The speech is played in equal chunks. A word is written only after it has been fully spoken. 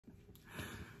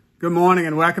Good morning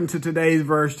and welcome to today's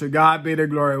verse. To God be the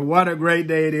glory. What a great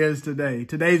day it is today.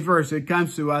 Today's verse, it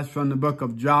comes to us from the book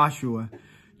of Joshua.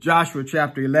 Joshua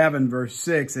chapter 11, verse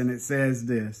 6, and it says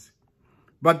this.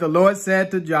 But the Lord said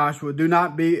to Joshua, do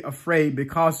not be afraid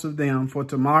because of them, for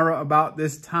tomorrow about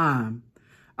this time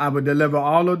I will deliver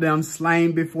all of them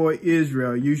slain before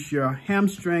Israel. You shall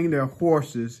hamstring their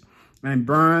horses and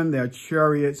burn their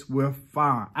chariots with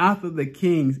fire. After the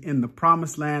kings in the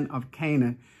promised land of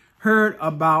Canaan heard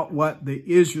about what the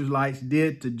Israelites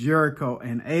did to Jericho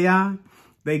and Ai,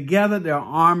 they gathered their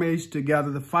armies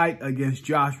together to fight against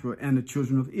Joshua and the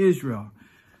children of Israel.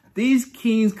 These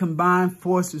kings' combined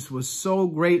forces were so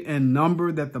great in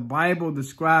number that the Bible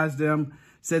describes them,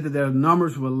 said that their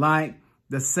numbers were like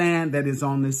the sand that is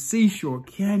on the seashore.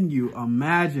 Can you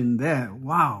imagine that?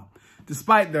 Wow.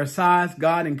 Despite their size,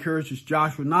 God encourages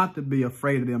Joshua not to be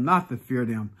afraid of them, not to fear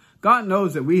them. God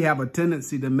knows that we have a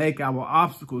tendency to make our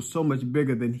obstacles so much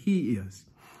bigger than He is.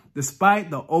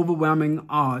 Despite the overwhelming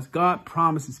odds, God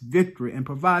promises victory and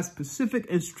provides specific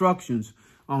instructions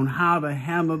on how to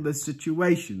handle the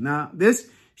situation. Now, this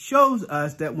shows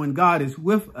us that when God is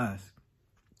with us,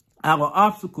 our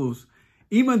obstacles,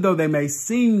 even though they may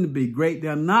seem to be great,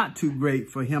 they're not too great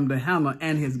for Him to handle.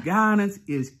 And His guidance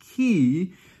is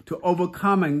key to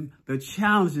overcoming the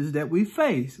challenges that we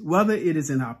face, whether it is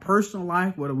in our personal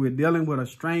life, whether we're dealing with a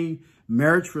strained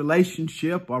marriage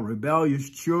relationship or rebellious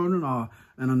children or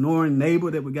an annoying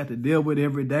neighbor that we got to deal with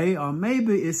every day, or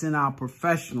maybe it's in our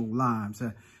professional lives.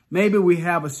 Maybe we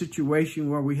have a situation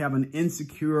where we have an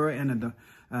insecure and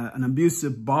an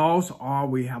abusive boss, or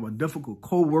we have a difficult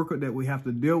coworker that we have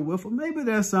to deal with, or maybe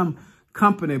there's some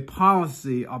company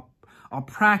policy or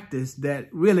practice that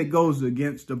really goes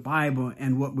against the Bible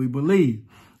and what we believe.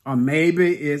 Or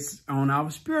maybe it's on our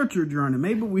spiritual journey.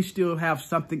 Maybe we still have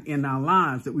something in our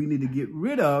lives that we need to get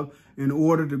rid of in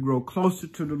order to grow closer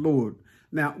to the Lord.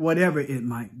 Now, whatever it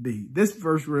might be, this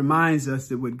verse reminds us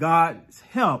that with God's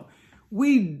help,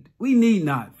 we need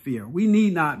not fear. We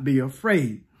need not be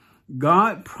afraid.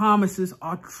 God promises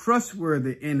are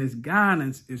trustworthy and His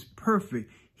guidance is perfect.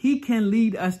 He can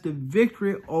lead us to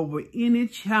victory over any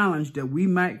challenge that we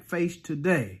might face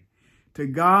today. To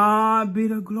God be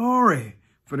the glory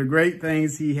for the great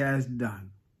things He has done.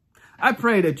 I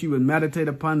pray that you would meditate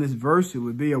upon this verse. It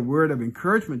would be a word of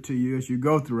encouragement to you as you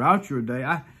go throughout your day.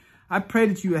 I pray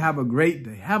that you would have a great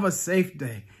day. Have a safe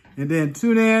day. And then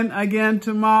tune in again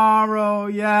tomorrow.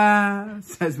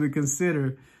 Yes, as we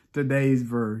consider today's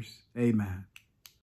verse. Amen.